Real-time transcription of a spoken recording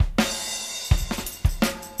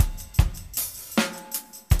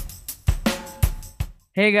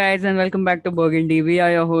Hey guys, and welcome back to Burgundy. We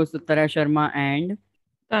are your hosts Uttara Sharma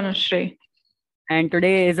Tanushree. and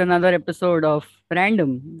today is another episode of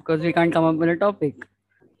Random because we can't come up with a topic.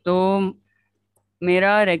 So,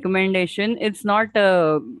 mera recommendation it's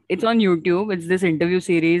on YouTube. It's this interview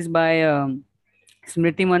series by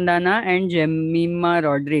Smriti Mandana and Jemima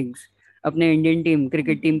Rodriguez, अपने Indian team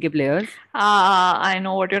cricket team के players. I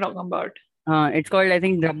know what you're talking about. It's called I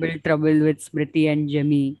think Double Trouble with Smriti and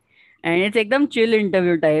Jemmy, and it's एकदम chill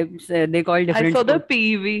interview types. They call I different saw the sports.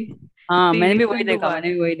 PV. हाँ PV Sindhu मैंने one.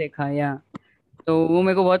 भी वही देखा या तो वो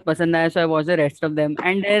मेरे को बहुत पसंद आया सो I watch the rest of them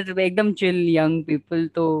and there एकदम चिल यंग पीपल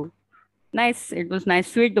तो nice it was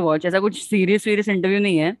nice sweet to watch ऐसा कुछ सीरियस सीरियस इंटरव्यू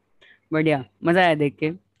नहीं है बट या मजा आया देख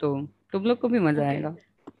के तो तुम लोग को भी मजा Okay. आएगा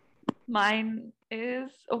Mine is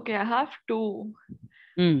okay. I have two.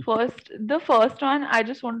 Hmm The first one, I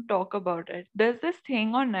just want to talk about it. There's this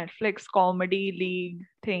thing on Netflix, Comedy League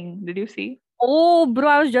thing. Did you see? O bro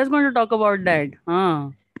I was just going to talk about that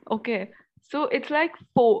हाँ Okay. So it's like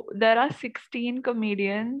four. There are 16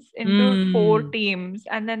 comedians into four hmm teams,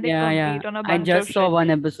 and then they या compete on a I bunch of just saw shit. One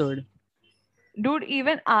episode Dude,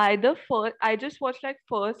 even I just watched like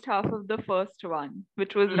first half of the first one,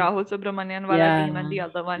 which was Rahul Subramanian या wala team and the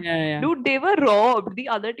other one. या Dude, they were robbed. The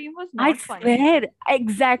other team was I not funny. swear,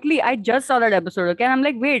 exactly. I just saw that episode. Okay, and I'm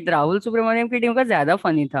like, wait, Rahul Subramanian की team का ज्यादा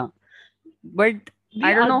funny था. But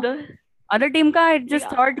I The don't know. other, Other team ka, I the just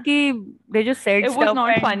thought कि they just said it was stuff not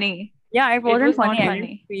and funny. yeah, it It wasn't was funny. not I didn't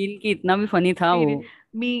funny. feel कि इतना भी funny था वो. Serious.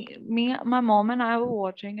 My mom and I were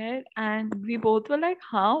watching it, and we both were like,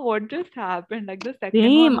 "Huh, what just happened?" Like the second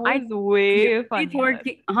one Same. I was way literally funnier. thought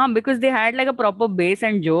कि because they had like a proper base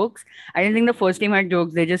and jokes. I didn't think the first team had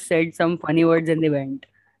jokes. They just said some funny words and they went.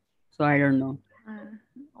 So I don't know. Uh,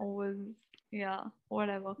 was yeah,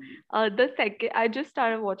 whatever. The second I just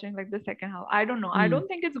started watching like the second half. I don't know. I Hmm. don't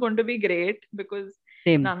think it's going to be great because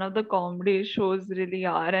Same. none of the comedy shows really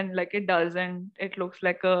are, and like it doesn't. It looks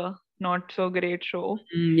like a not so great show.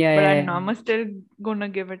 Yeah, But I yeah, don't know. yeah. I'm still gonna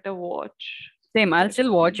give it a watch. Same I This still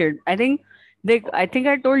watch one. It I think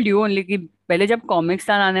I told you only कि पहले जब comic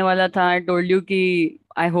star आने वाला था I told you कि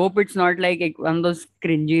I hope it's not like one those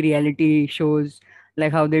cringey reality shows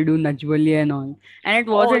like how they do Nachbali and all and it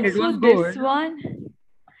wasn't it Also, was good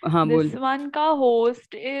हाँ this बोल one ka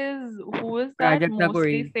host is who is that Prajakta कोई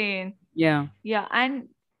mostly sane. yeah Yeah,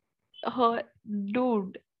 and her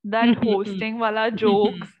dude, that hosting wala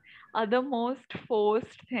jokes are the most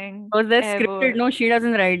forced thing because they're scripted ever. no she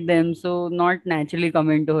doesn't write them so not naturally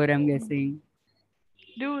coming to her I'm guessing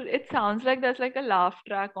Dude, it sounds like there's like a laugh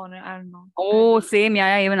track on it. I don't know. I O same या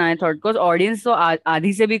even I thought because audience तो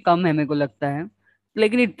आधी से भी कम है मेरे को लगता है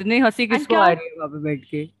लेकिन इतनी हंसी and किसको आ kya रही है वहां पे बैठ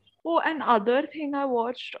के oh, another thing I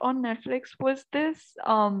watched on Netflix was this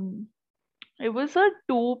it was a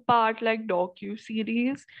two-part like docu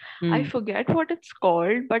series. I hmm forget what it's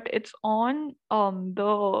called, but it's on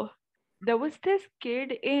there was this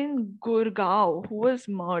kid in Gurgaon who was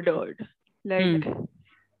murdered. Like hmm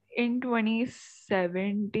in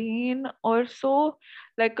 2017 or so,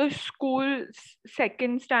 like a school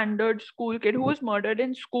second standard school kid who was murdered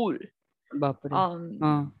in school. बाप रे um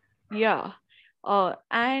हाँ yeah.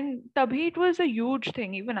 And tabhi it was a huge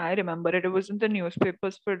thing. Even I remember it. It was in the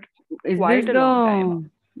newspapers for is this quite a the long time.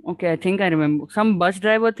 okay I think I remember some bus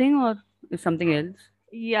driver thing or is something else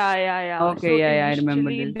Yeah. okay So I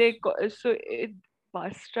remember initially this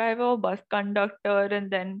bus driver or bus conductor, and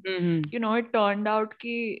then mm-hmm. it turned out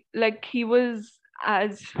ki like he was,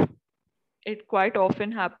 as it quite often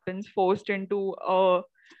happens, forced into a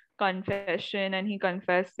confession, and he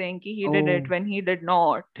confessed saying ki he did it Oh when he did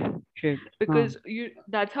not. shit हाँ Because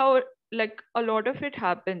that's how like a lot of it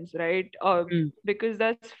happens, right? mm. Because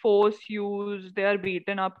that's force used, they are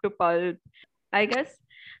beaten up to pulp. I guess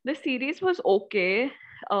the series was okay.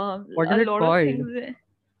 What is A it lot of called things.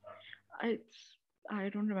 I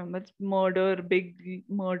don't remember. It's murder, big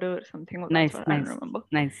murder, something of that nice sort. I don't nice remember.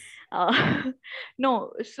 nice No,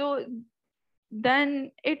 so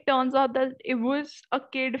then it turns out that it was a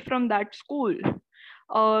kid from that school,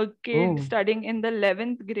 a kid oh studying in the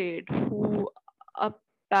 11th grade who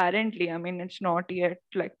apparently, I mean, it's not yet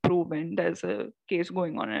like proven, there's a case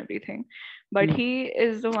going on and everything, but mm. he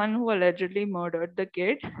is the one who allegedly murdered the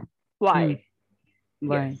kid. Mm. Why?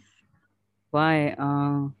 Yes. Why why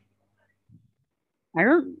I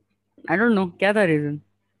don't I don't know क्या था reason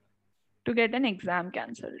To get an exam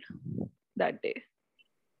cancelled that day.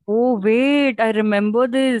 oh wait I remember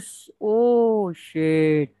this oh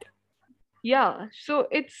shit Yeah, so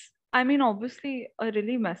it's, I mean, obviously a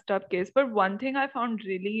really messed up case, but one thing I found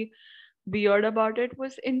really weird about it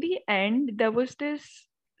was in the end, there was this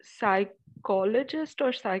psychologist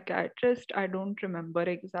or psychiatrist, I don't remember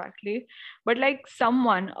exactly, but like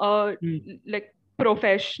someone, like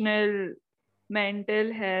professional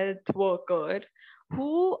mental health worker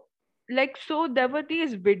who, like, so there were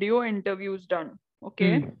these video interviews done,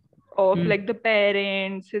 okay, Hmm. of Hmm. like the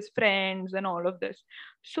parents, his friends, and all of this.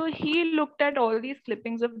 So he looked at all these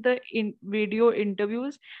clippings of the video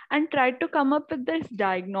interviews and tried to come up with this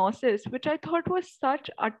diagnosis, which I thought was such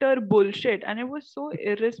utter bullshit, and it was so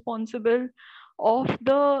irresponsible of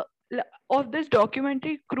the of this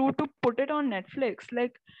documentary crew to put it on Netflix.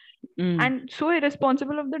 Like, Hmm. and so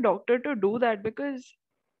irresponsible of the doctor to do that, because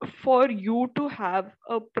for you to have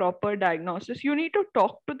a proper diagnosis, you need to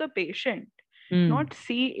talk to the patient, Hmm. not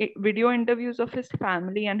see video interviews of his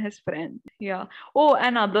family and his friends. Yeah. Oh,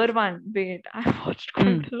 another one. Wait, I watched Hmm.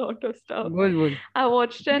 quite a lot of stuff. बोल बोल. I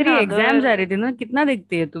watched तेरी exams आ another. रही थी ना, कितना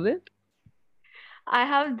देखती है तू बे? I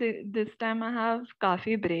have this time I have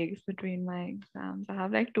काफी breaks between my exams. I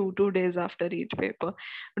have like two days after each paper.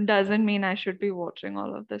 Doesn't mean I should be watching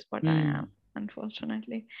all of this, but I Hmm. am,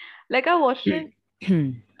 unfortunately. Like I watched it.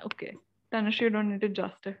 Okay, Tanush, you don't need to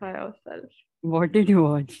justify yourself. What did you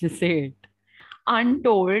watch? Just say it.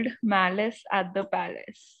 Untold: Malice at the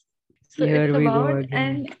Palace. So it's Here we go about an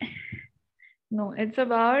again. no, it's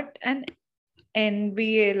about an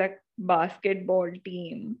NBA like basketball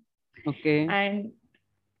team, Okay. and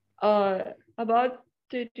about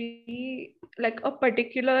like a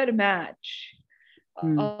particular match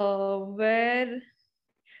Hmm. where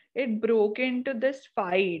it broke into this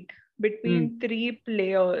fight Hmm. between three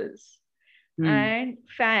players Hmm. and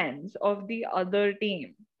fans of the other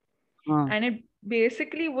team, हाँ. and it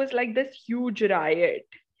basically was like this huge riot,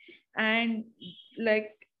 and like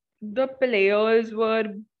the players were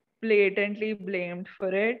blatantly blamed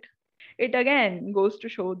for it. It again goes to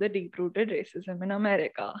show the deep rooted racism in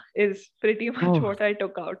America, is pretty much Oh. what I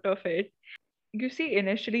took out of it. You see,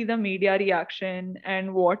 initially the media reaction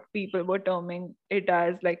and what people were terming it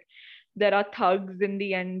as, like, there are thugs in the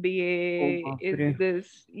Oh, NBA, बाप is रे.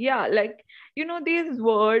 this, yeah, like, these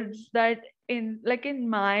words that in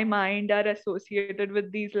my mind are associated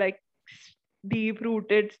with these like deep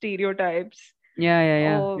rooted stereotypes Yeah, yeah,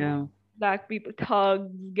 yeah, of yeah. black people,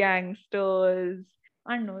 thugs, gangsters.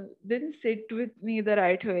 I don't know, didn't sit with me the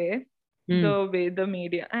right way, Hmm. the way the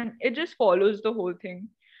media, and it just follows the whole thing.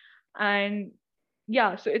 And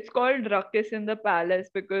yeah, so it's called Ruckus in the Palace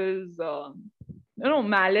because no,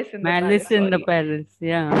 Malice in the Palace, Malice in the sorry. Palace.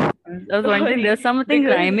 Yeah. I was wondering, Sorry, there's something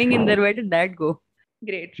because rhyming in there. Where did that go?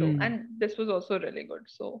 great show, Hmm. and this was also really good.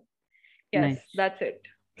 So yes, Nice. that's it,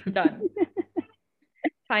 done,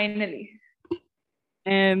 finally.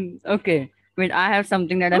 Okay. Wait, I have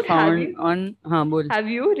something that I Dude, have found you on. हाँ बोल. have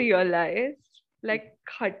you realized, like,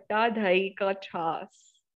 khatta dahi ka chas,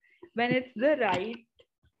 when it's the right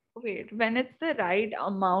when it's the right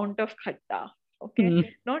amount of khatta, okay, Hmm.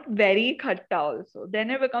 not very khatta also, then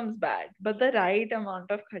it becomes bad, but the right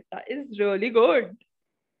amount of khatta is really good.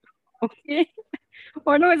 Okay.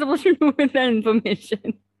 What am I supposed to do with that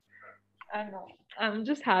information? I know, I'm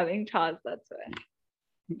just having chas, that's why.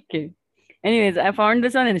 Okay. Anyways, I found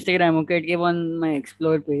this on Instagram. Okay, it came on my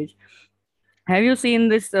explore page. Have you seen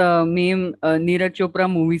this meme, Neeraj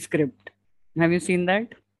Chopra movie script? Have you seen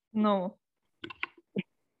that? No.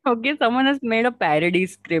 Okay, someone has made a parody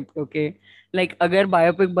script. Okay, like अगर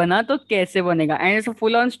biopic बना तो कैसे बनेगा? And it's a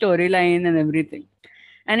full-on storyline and everything.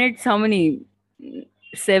 And it's how many?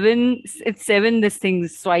 Seven. It's seven. This thing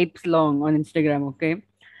swipes long on Instagram. Okay,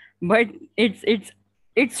 but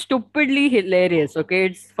it's stupidly hilarious. Okay,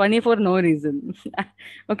 it's funny for no reason.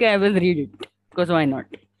 Okay, I will read it because why not?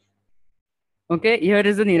 Okay, here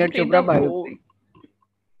is the Neeraj Read Chopra the whole. biopic.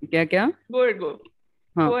 क्या क्या? Go ahead, go.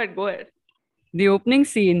 हाँ. Go ahead. The opening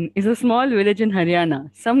scene is a small village in Haryana.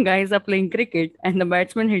 Some guys are playing cricket and the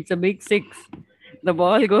batsman hits a big six. The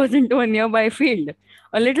ball goes into a nearby field.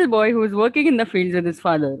 A little boy who is working in the fields with his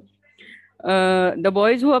father. The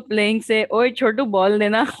boys who are playing say, "Oi, chotu, ball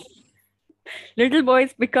dena." Little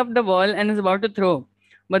boys pick up the ball and is about to throw.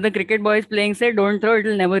 But the cricket boys playing say, "Don't throw, it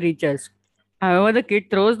will never reach us." However, the kid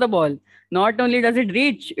throws the ball. Not only does it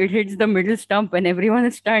reach, it hits the middle stump and everyone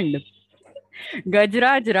is stunned.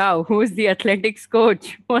 Gajraj Rao, who is the athletics coach,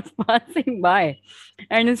 was passing by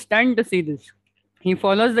and is stunned to see this. He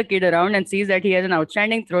follows the kid around and sees that he has an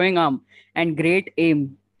outstanding throwing arm and great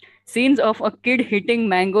aim. Scenes of a kid hitting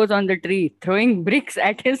mangoes on the tree, throwing bricks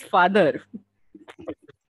at his father.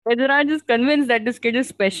 Gajraj is convinced that this kid is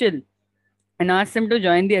special and asks him to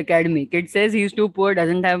join the academy. Kid says he's too poor,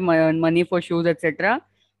 doesn't have money for shoes, etc.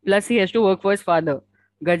 Plus, he has to work for his father.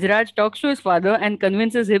 Gajraj talks to his father and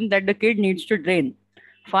convinces him that the kid needs to train.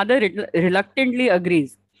 Father reluctantly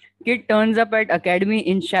agrees. Kid turns up at academy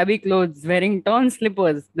in shabby clothes, wearing torn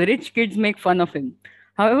slippers. The rich kids make fun of him.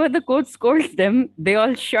 However, the coach scolds them. They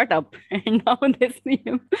all shut up, and now they see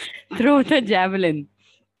him throw the javelin.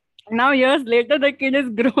 Now, years later, the kid is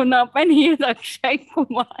grown up and he is Akshay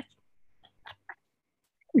Kumar.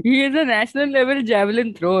 He is a national level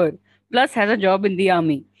javelin thrower, plus has a job in the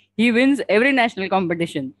army. He wins every national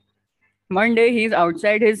competition. One day, he's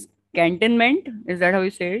outside his cantonment. Is that how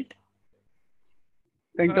you say it?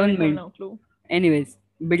 I have Cantonment. no clue. Anyways,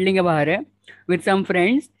 building a bahar hai, with some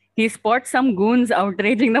friends. He spots some goons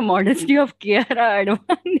outraging the modesty of Kiara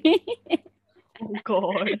Advani. Oh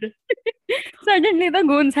God. Suddenly, the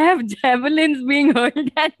goons have javelins being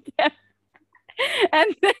hurled at them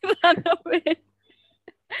and they run away.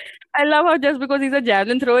 I love how just because he's a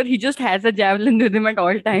javelin thrower, he just has a javelin with him at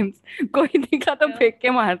all times. कोई दिखा तो Yeah. फेंक के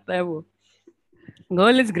मारता है वो.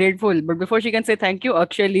 Girl is grateful, but before she can say thank you,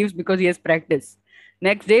 Akshay leaves because he has practice.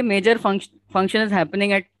 Next day, major function is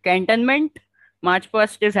happening at cantonment. March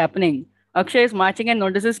past is happening. Akshay is marching and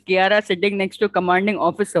notices Kiara sitting next to commanding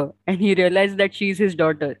officer, and he realizes that she is his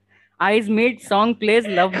daughter. Eyes meet, song plays,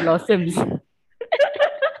 love blossoms.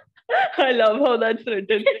 I love how that's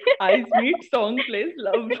written. Eyes meet, song plays,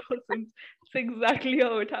 love blossoms. It's exactly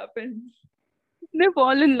how it happens. They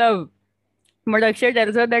fall in love. But Akshay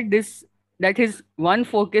tells her that his one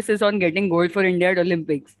focus is on getting gold for India at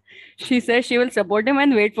Olympics. She says she will support him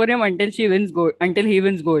and wait for him until he wins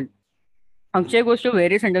gold. Akshay goes to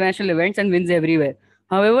various international events and wins everywhere.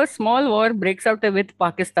 However, small war breaks out with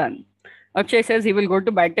Pakistan. Akshay says he will go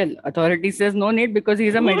to battle. Authority says no need because he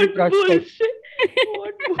is a medal What prospect. bullshit?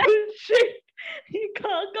 What bullshit? ये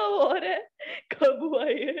कहाँ का war है? कब हुआ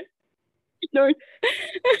ये? Don't.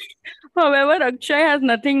 However, Akshay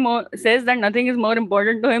says that nothing is more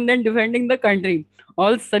important to him than defending the country.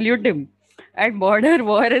 All salute him. At border,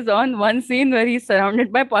 war is on. One scene where he's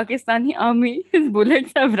surrounded by Pakistani army. His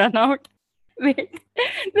bullets have run out. Wait,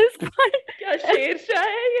 this part. क्या शेरशाह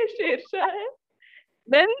है? ये शेरशाह है?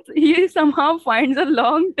 Then he somehow finds a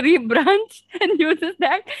long tree branch and uses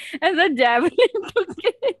that as a javelin to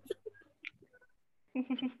kill.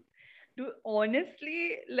 Dude,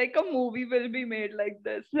 honestly, like a movie will be made like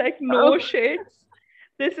this. Like no shades.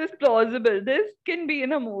 This is plausible. This can be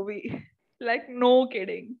in a movie. Like no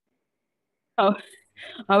kidding.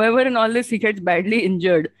 However, in all this, he gets badly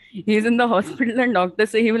injured. He's in the hospital and doctors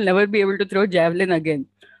say he will never be able to throw javelin again.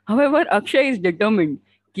 However, Akshay is determined.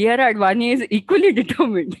 Kiara Advani is equally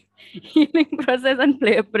determined. Healing process and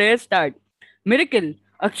prayer start. Miracle.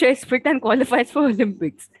 Akshay is fit and qualifies for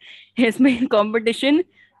Olympics. His main competition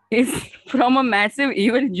is from a massive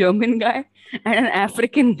evil German guy and an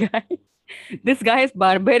African guy. This guy is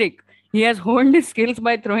barbaric. He has honed his skills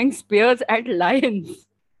by throwing spears at lions.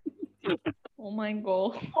 Oh my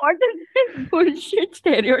god. What is this bullshit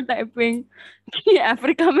stereotyping? कि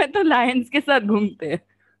Africa में तो lions के साथ घूमते हैं.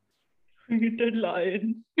 Hated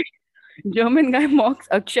lions. German guy mocks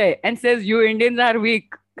Akshay and says, "You Indians are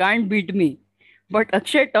weak, can't beat me." But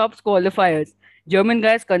Akshay tops qualifiers. German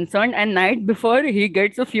guy is concerned, and night before, he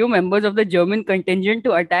gets a few members of the German contingent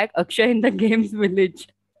to attack Akshay in the game's village.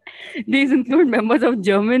 These include members of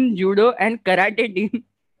German judo and karate team.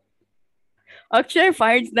 Akshay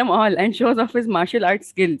fights them all and shows off his martial arts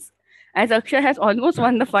skills. As Akshay has almost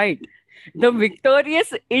won the fight, the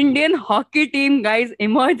victorious Indian hockey team guys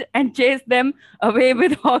emerge and chase them away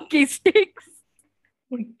with hockey sticks.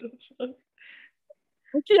 What the fuck?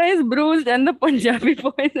 Akshay is bruised, and the Punjabi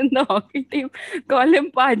boys in the hockey team call him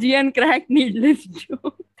Paji and crack needless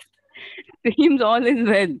jokes. Seems all is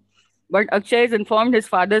well. But Akshay is informed his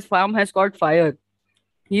father's farm has caught fire.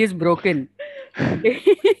 He is broken.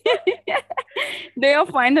 Day of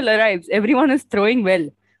final arrives. Everyone is throwing well.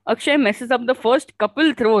 Akshay messes up the first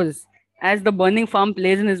couple throws as the burning farm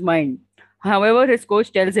plays in his mind. However, his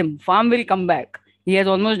coach tells him, farm will come back. He has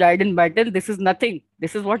almost died in battle. This is nothing.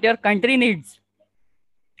 This is what your country needs.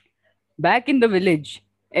 Back in the village,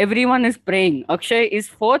 everyone is praying. Akshay is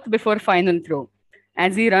fourth before final throw.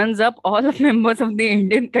 As he runs up, all the members of the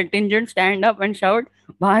Indian contingent stand up and shout,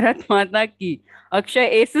 Bharat Mata Ki. Akshay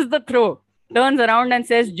aces the throw, turns around and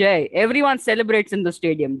says, Jai. Everyone celebrates in the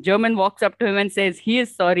stadium. German walks up to him and says, he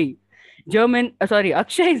is sorry.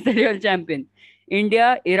 Akshay is the real champion.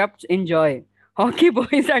 India erupts in joy. Hockey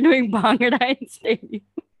boys are doing Bhangra in stadium.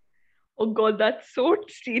 Oh god, that's so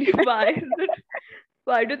stereotyped.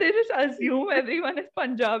 Why do they just assume everyone is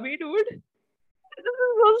Punjabi, dude? This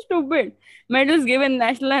is so stupid. Medals given,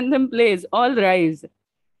 national anthem plays, all rise.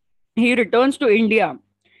 He returns to India.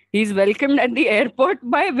 He's welcomed at the airport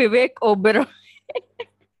by Vivek Oberoi.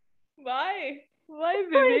 Why? Why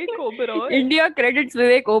Vivek Oberoi? India credits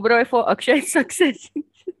Vivek Oberoi for Akshay's success.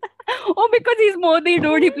 Oh, because he's Modi,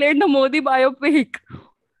 dude. He played the Modi biopic.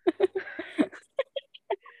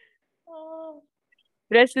 Oh,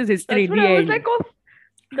 Rest is history. that's what The I was end. like of.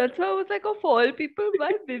 That's why I was like of all people,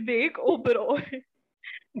 why Vivek Oberoi?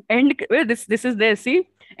 Well, this is there. See,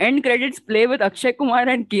 end credits play with Akshay Kumar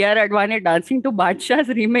and Kiara Advani dancing to Badshah's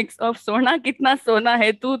remix of "Sona Kitna Sona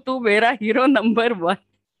Hai Tu Mera Hero Number One."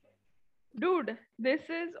 Dude, this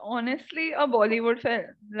is honestly a Bollywood film.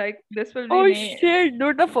 Like this will be Oh made. shit,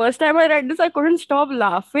 dude! The first time I read this, I couldn't stop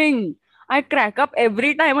laughing. I crack up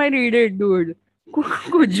every time I read it, dude.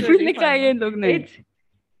 कुछ It's भी really लिखा है ये funny. लोग ने. It's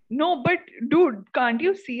no, but dude, can't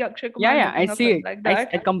you see Akshay Kumar Yeah, I making a see film it. like that?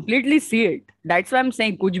 I completely see it. That's why I'm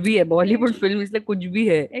saying कुछ भी है. Bollywood film इसलिए कुछ भी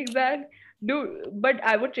है. Exactly. Dude, but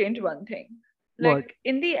I would change one thing. What? Like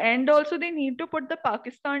in the end, also they need to put the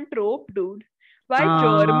Pakistan trope, dude. Why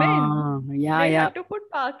German? Yeah, They yeah. had to put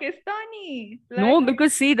Pakistani. No, Like,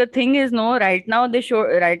 because see, the thing is, no, right now in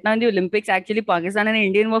the Olympics, actually Pakistan and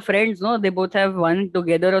Indian were friends, no? They both have won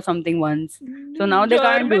together or something once. So now they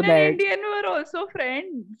can't do German and that. Indian were also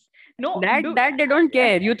friends. No, That dude, that they don't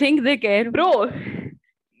care. You think they care? bro,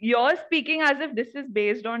 you're speaking as if this is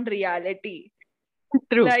based on reality.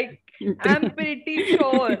 True. Like, True. I'm pretty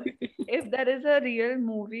sure if there is a real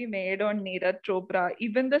movie made on Neeraj Chopra,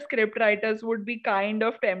 even the script writers would be kind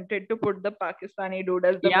of tempted to put the Pakistani dude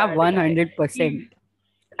as the Yeah, bad guy. 100%.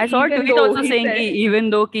 I saw a Even tweet though also he saying said, कि even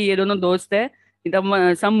though कि ये दोनों दोस्त है,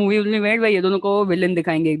 तब some movie will be made where ये दोनों को villain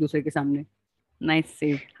दिखाएंगे एक दूसरे के सामने. Nice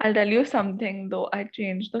save. I'll tell you something though, I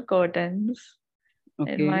changed the curtains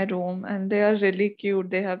in my Okay. room and they are really cute.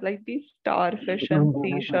 They have like these starfish and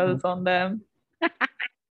seashells on them.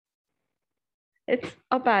 It's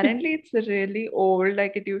apparently it's really old,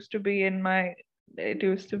 like it used to be in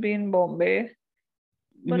Bombay.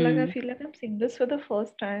 But like I feel like I'm seeing this for the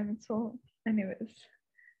first time. So, anyways.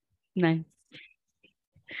 Nice.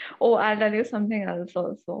 Oh, I'll tell you something else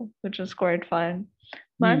also, which is quite fun.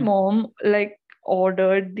 My mom like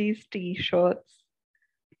ordered these t-shirts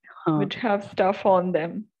which have stuff on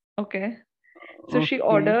them. Okay. So she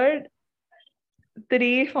ordered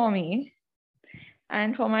 3 for me.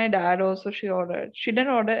 And for my dad also she ordered. She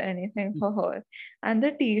didn't order anything for her. And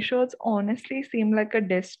the t-shirts honestly seem like a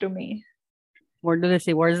diss to me. What do they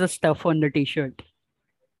say? What is the stuff on the t-shirt?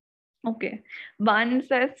 Okay. One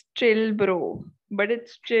says chill bro, but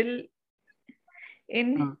it's chill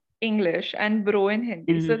in English and bro in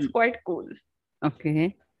Hindi. So it's quite cool.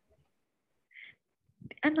 Okay.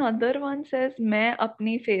 Another one says मैं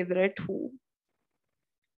अपनी favorite हूँ.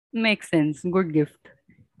 Makes sense. Good gift.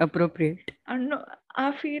 Appropriate.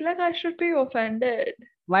 I feel like I should be offended.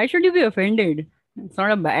 Why should you be offended? It's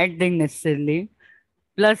not a bad thing necessarily.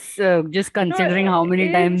 Plus, just considering how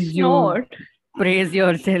many times you praise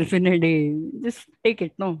yourself in a day, just take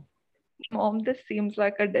it, no? Mom, this seems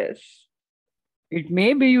like a diss. It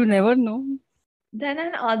may be, you never know. Then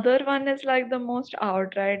another one is like the most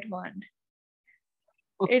outright one.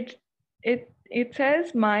 It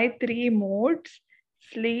says my 3 moods: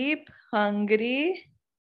 sleep, hungry,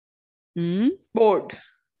 bored.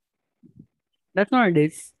 That's not a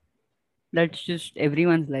diss. That's just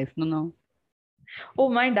everyone's life. No. Oh,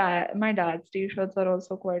 my dad's t-shirts are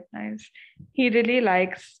also quite nice. He really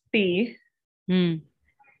likes tea.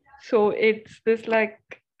 So it's this like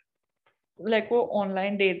वो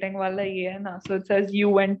online dating वाला ये है ना. So it says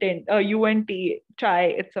you and tea, chai,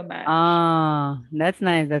 it's a match. That's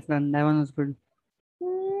nice. That one was good.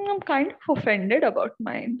 I'm kind of offended about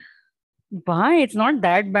mine. Why? It's not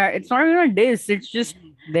that bad. It's not even a diss. It's just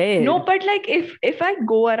there. No, but like if I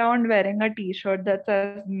go around wearing a t-shirt that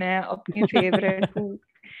says मैं अपनी favorite हूँ,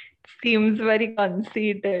 seems very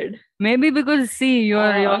conceited. Maybe because see, you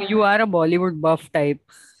are a Bollywood buff type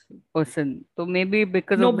person. So maybe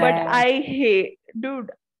because of that. No, but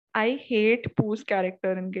I hate Pooh's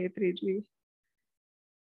character in K3G.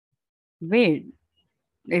 Wait,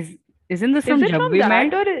 isn't this from Jab We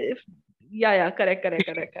Met? Yeah, correct.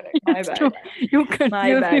 My bad. You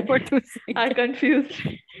confused me for 2 seconds. I confused.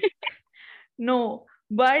 No,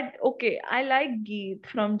 but okay, I like Geet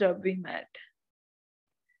from Jab We Met.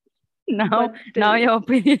 Now your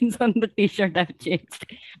opinions on the t-shirt have changed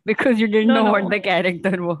because you didn't know what the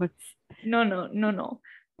character was.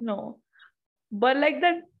 No. But like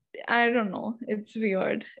that, I don't know. It's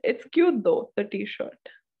weird. It's cute though, the t-shirt.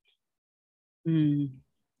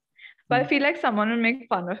 But I feel like someone will make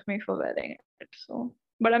fun of me for wearing it. So,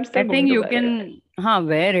 but I'm still. I think you can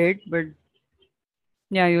wear it, but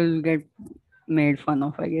yeah, you'll get made fun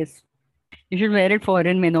of, I guess. You should wear it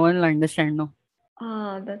foreign, no one will understand, no?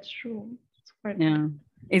 That's true. Yeah.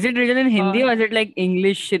 Is it written in Hindi or is it like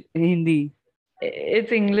English Hindi?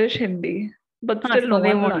 It's English Hindi. but Huh, still so no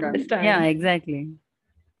they one will won't done. Yeah, understand. exactly.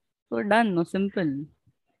 So done. No, simple.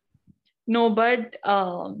 No, but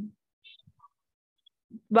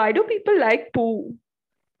why do people like Pooh?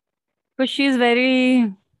 Because she's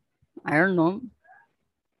very, I don't know.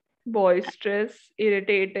 Boisterous,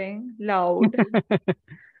 irritating, loud.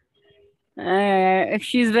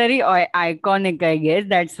 She's very iconic, I guess.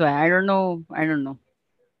 That's why. I don't know. I don't know.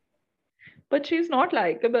 But she's not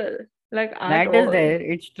likable, like at That is all. there.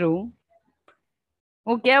 It's true.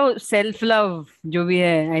 वो क्या self love जो भी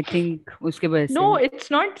है I think उसके वजह से No, it's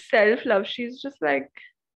not self-love. She's just like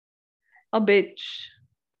a bitch.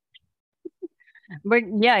 But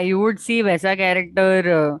या you would see वैसा character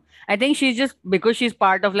I think she is just because she is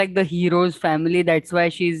part of like the heroes family that's why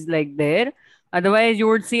she is like there otherwise you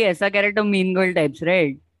would see ऐसा character mean girl types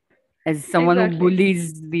right as someone who Exactly. bullies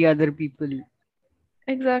the other people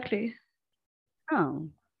Exactly. हाँ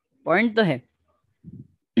point तो है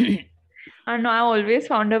And I always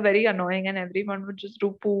found her very annoying, and everyone would just do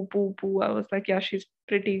poo, poo, poo. I was like, yeah, she's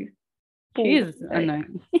pretty she poo. is Like,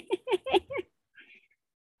 annoying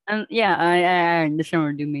and yeah I understand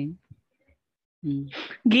what you mean. Hmm.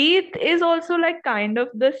 Geet is also like kind of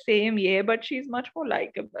the same, yeah, but she's much more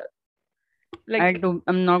likable. Like,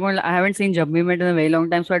 I'm not gonna. I haven't seen Jab We Met in a very long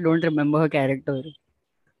time, so I don't remember her character.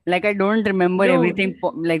 Like I don't remember everything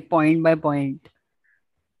dude, like point by point.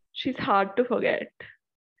 she's hard to forget.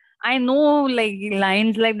 I know like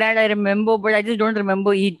lines like that I remember, but I just don't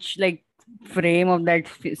remember each like frame of that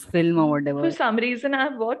film or For whatever. some reason,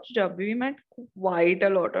 I've watched Jab We Met quite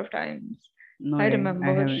a lot of times. No, I I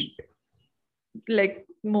remember haven't. like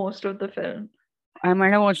most of the film. I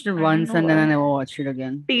might have watched it I don't once know and then I why. never watched it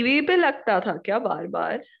again. TV पे लगता था क्या बार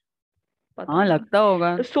बार? पता हाँ नहीं. लगता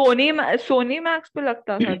होगा. तो सोनी मैक्स पे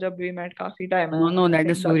लगता था जब वी मेट काफी टाइम No, बाद. no, I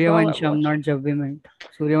that is think that's how I Suryavansham, watch. not Jab We Met.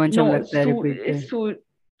 No, Suryavansham लगता है repeat पे.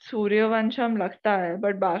 सूर्यवंशम लगता है,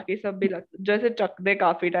 बट बाकी सब भी लगता, जैसे चक दे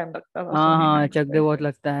काफी टाइम लगता था हाँ सोनी हाँ मैक्स चक दे पे. बहुत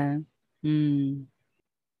लगता है.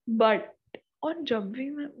 हम्म. बट और जब भी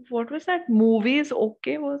मैं, what was that movies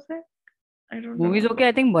okay was it? I don't Movies okay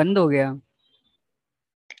I remember. think बंद हो गया.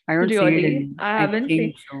 I don't see it Really? in. I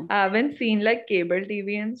think so. I haven't seen like cable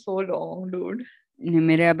TV in so long, dude. नहीं,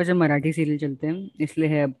 मेरे यहाँ पे जो Marathi serial चलते हैं इसलिए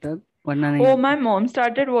है अब तक वरना नहीं Oh, होता. my mom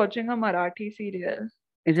started watching a Marathi serial.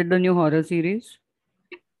 Is it the new horror series?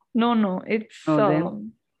 No, it's Oh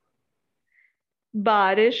then.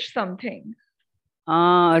 Barish something.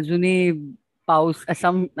 अजूनी पाऊस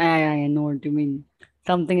some I know what you mean.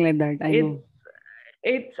 Something like that. I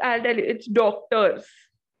It's know. I'll tell you, it's doctors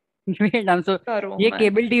Wait, I'm so का ये romance.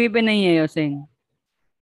 Cable TV पे नहीं है you're saying?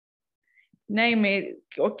 नहीं, मेरी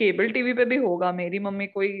और cable TV पे भी होगा. मेरी मम्मी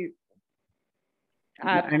कोई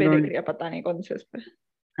ऐप I पे देख don't. रही है, पता नहीं कौन से उस पे.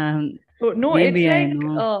 Um, No, maybe I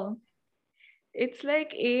know. it's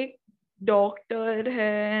like एक doctor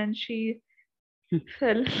है and she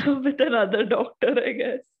fell in love with another doctor, I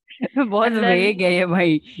guess. बहुत And then वेग है ये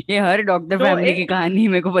भाई. ये हर डॉक्टर no, फैमिली की कहानी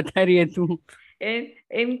मेरे को बता रही है तू.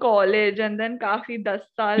 in college, and then काफी 10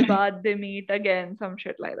 साल बाद they meet again, some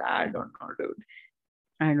shit like that. I don't know, dude.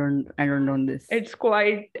 I don't know this. It's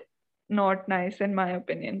quite not nice in my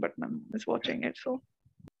opinion, but my mom is watching it, so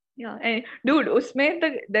yeah. And dude, usme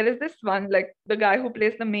there is this one, like the guy who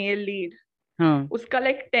plays the male lead. हाँ उसका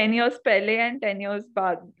like 10 years पहले and 10 years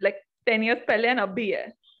बाद, like 10 years पहले and अभी है.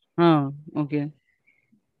 हाँ okay.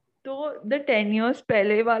 So the 10 years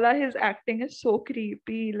पहले वाला, his acting is so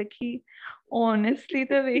creepy. Like he, honestly,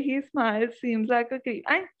 the way he smiles seems like a creep.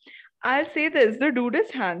 And I'll say this, the dude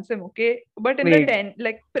is handsome, okay? But in the Wait. 10,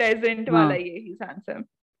 like present हाँ wala ye, he's handsome.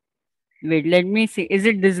 wait let me see. Is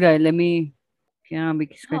it this guy? Let me. क्या अभी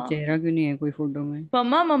किसका हाँ. चेहरा क्यों नहीं है कोई फोटो में?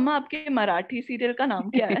 मम्मा आपके मराठी सीरियल का नाम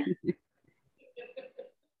क्या है?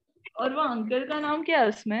 और वो अंकल का नाम क्या है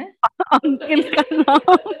उसमें? अंकल का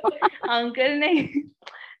नाम. अंकल नहीं,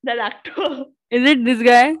 that actor. Is it this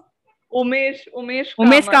guy? Umesh Umesh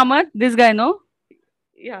Kamath. Kamath? This guy, no?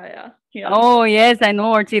 Yeah. Oh yes, I know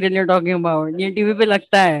what serial you're talking about. ये टीवी पे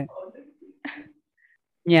लगता है.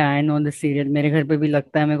 Yeah, I know the serial. मेरे घर पे भी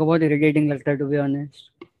लगता है. मेरे को बहुत irritating लगता है to be honest.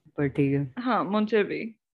 पर ठीक है. हाँ, मुझे भी.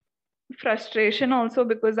 Frustration also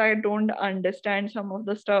because I don't understand some of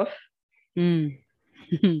the stuff.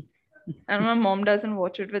 And my mom doesn't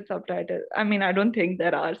watch it with subtitles. I mean, I don't think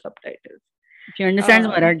there are subtitles. She understands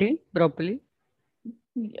Marathi properly.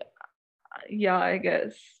 Yeah, I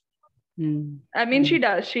guess. I mean, Hmm. she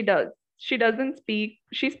does. She doesn't speak.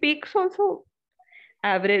 She speaks also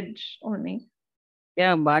average only.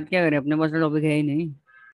 क्या बात क्या करें अपने पास topic है ही नहीं.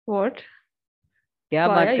 What? क्या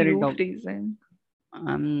Why बात are करें you topic? freezing?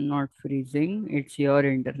 I'm not freezing. It's your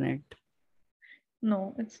internet. No,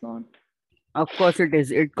 it's not. Of course it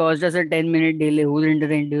is. It caused us a 10-minute delay. Whose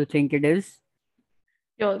internet do you think it is?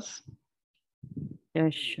 Yours.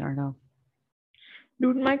 Just shut up.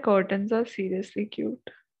 Dude, my curtains are seriously cute.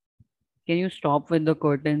 Can you stop with the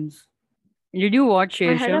curtains? Did you watch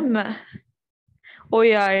I had a Shersha? Oh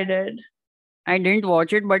yeah, I did. I didn't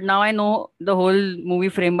watch it, but now I know the whole movie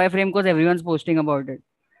frame by frame because everyone's posting about it.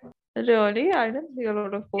 Really? I didn't see a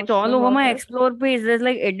lot of It's posts all over about my it. explore page. There's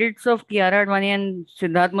like edits of Kiara Advani and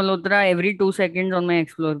Siddharth Malhotra every 2 seconds on my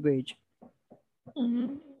explore page.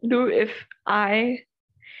 Dude,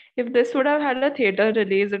 if this would have had a theater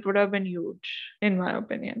release, it would have been huge, in my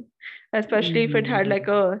opinion. Especially if it had like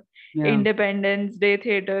a Yeah. Independence Day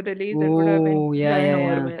theater release, it would have been Oh, yeah, yeah,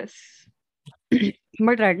 ginormous. yeah.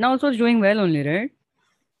 But right now also it's doing well only, right?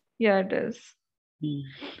 Yeah, it is. Hmm.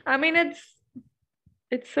 I mean,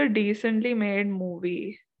 it's a decently made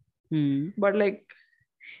movie, Hmm. but like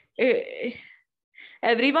eh,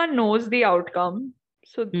 everyone knows the outcome,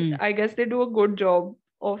 so Hmm. I guess they do a good job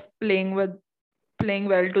of playing well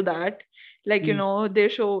to that. Like, Hmm. they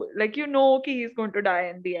show, like, ki he's going to die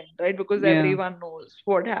in the end, right? Because Yeah. everyone knows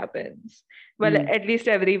what happens. Well, Hmm. at least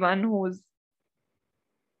everyone who's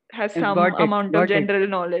has I've some got it. amount of Got it. general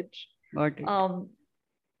knowledge. Got it. Um,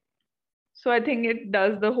 so I think it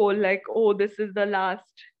does the whole like, oh, this is the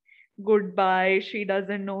last goodbye. She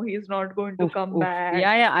doesn't know he's not going to Oof, come oof. back.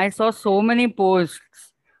 Yeah, yeah. I saw so many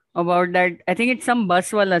posts about that. I think it's some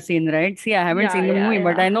bus wala scene, right? See, I haven't Yeah, seen the yeah, movie,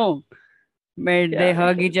 but I yeah. know. Where they Yeah, it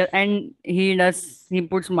hug each is. other and he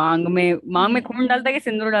puts मांग में खून डालता है कि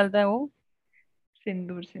सिंदूर डालता है वो?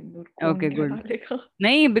 सिंदूर सिंदूर खून Okay, क्या good. डालेगा?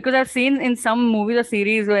 नहीं, because I've seen in some movies or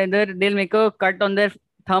series whether they'll make a cut on their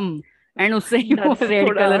thumb and उससे ही वो That's red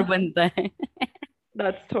थोड़ा color बनता है.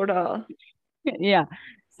 that's थोड़ा Yeah,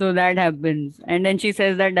 so that happens. And then she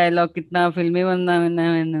says that dialogue, कितना फिल्मी बनना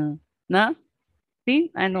है ना?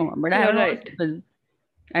 See, I know, but I you're haven't watched right. the film.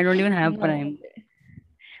 I don't even have No. Prime.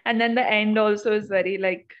 And then the end also is very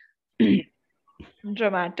like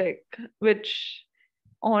dramatic, which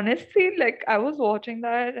honestly, like I was watching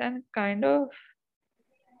that and kind of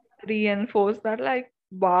reinforced that, like,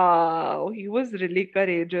 wow, he was really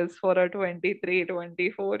courageous for a 23,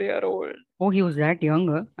 24-year-old. Oh, he was that young,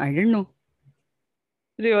 huh? I didn't know.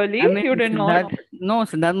 Really? I mean, You did not?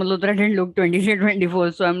 Siddharth Malhotra didn't look 23,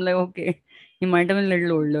 24, so I'm like, okay, he might have been a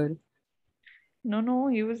little older. No,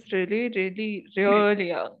 he was really, really, really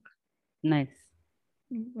young. Nice.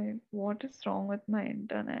 Wait, what is wrong with my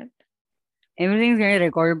internet? Everything's getting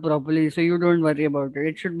recorded properly, so you don't worry about it.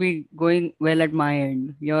 It should be going well at my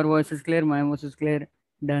end. Your voice is clear, my voice is clear.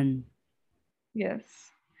 Done. Yes.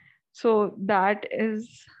 So that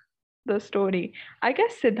is the story. I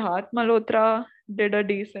guess Siddharth Malhotra did a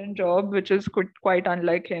decent job, which is quite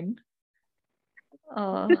unlike him.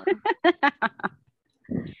 Uh,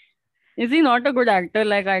 Is he not a good actor?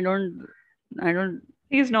 Like, I don't.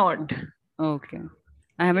 he's not. Okay.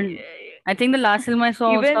 I haven't. I think the last film I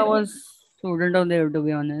saw Oscar Even was Student of the Year, to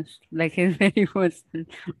be honest. Like his very first.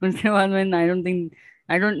 उसके बाद when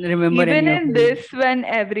I don't remember even any of in it. this,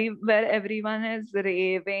 where everyone is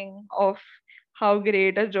raving of how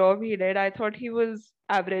great a job he did, I thought he was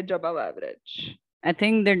average above average. I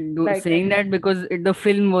think that Like, saying that because the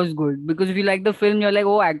film was good. Because if you like the film, you're like,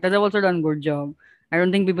 oh, actors have also done good job. I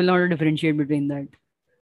don't think people know how to differentiate between that.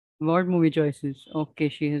 What movie choices? Okay,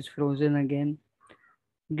 she is frozen again.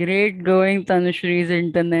 Great going, Tanushree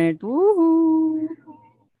internet. Woohoo!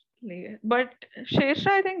 but Shersha,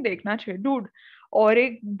 I think देखना चाहिए, dude. और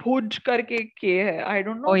एक भुज करके के है. I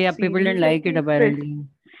don't Oh know yeah, people didn't series at like it least, but apparently.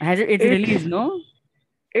 Has it? It's it's released, no?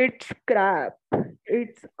 it's crap.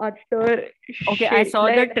 It's utter Okay, I shit. saw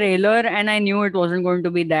the Like, trailer and I knew it wasn't going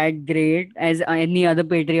to be that great as any other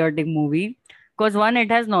patriotic movie. Because one, it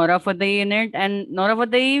has Nora Fateh in it, and Nora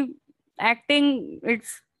Fateh acting,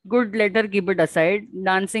 it's good. Let her keep it aside.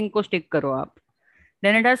 Dancing ko stick karo aap.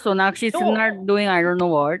 Then it has Sonakshi no, Sinha doing I don't know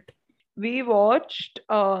what. we watched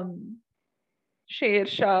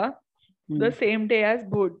Shersha Hmm. the same day as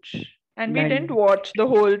Bhuj, and we didn't Then, watch the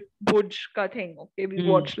whole Bhuj ka thing. Okay, we hmm.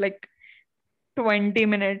 watched like 20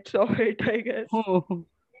 minutes of it, I guess. Oh,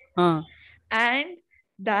 huh. And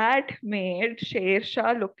that made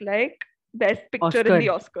Shersha look like best picture in the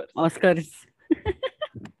Oscars. Oscars.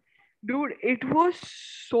 Dude, it was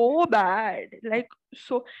so bad. Like,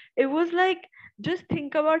 so it was like, just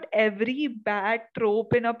think about every bad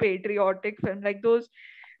trope in a patriotic film, like those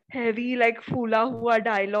heavy, like fula hua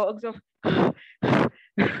dialogues of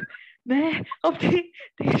मैं अपने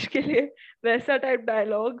देश के लिए वैसा type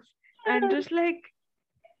dialogues, and just like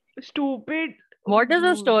stupid. What is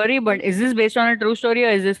the story? But is this based on a true story or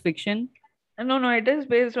is this fiction? No, it is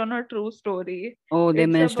based on a true story. Oh, they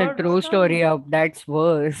It's messed a about true story up. That's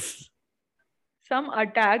worse. some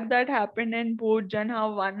attack that happened in Bhuj and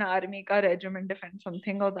how one army ka regiment defense,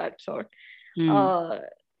 something of that sort. Hmm. Uh,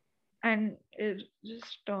 and it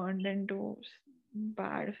just turned into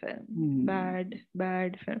bad film. Hmm.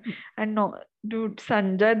 Bad film. And no, dude,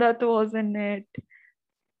 Sanjay Dutt was in it.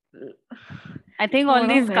 I think all What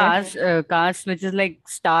a these mess. casts which is like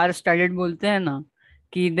star-studded बोलते हैं ना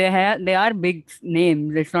कि they are big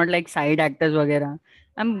names. It's not like side actors वगैरह.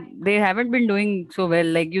 They haven't been doing so well.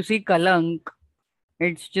 Like you see Kalank,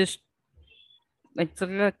 it's just it's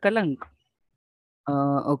a Kalank.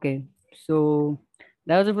 Okay, so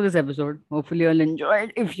that was it for this episode. Hopefully, you all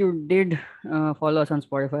enjoyed. If you did, follow us on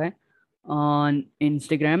Spotify, on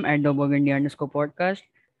Instagram at the Burgundy_podcast,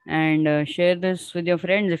 and share this with your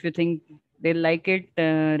friends if you think they like it.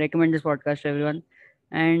 Recommend this podcast to everyone,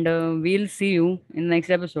 and we'll see you in the next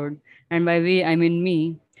episode. And by we, I mean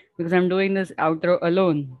me, because I'm doing this outro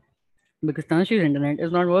alone because Tanushi's internet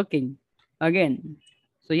is not working again.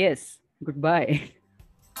 So yes, goodbye.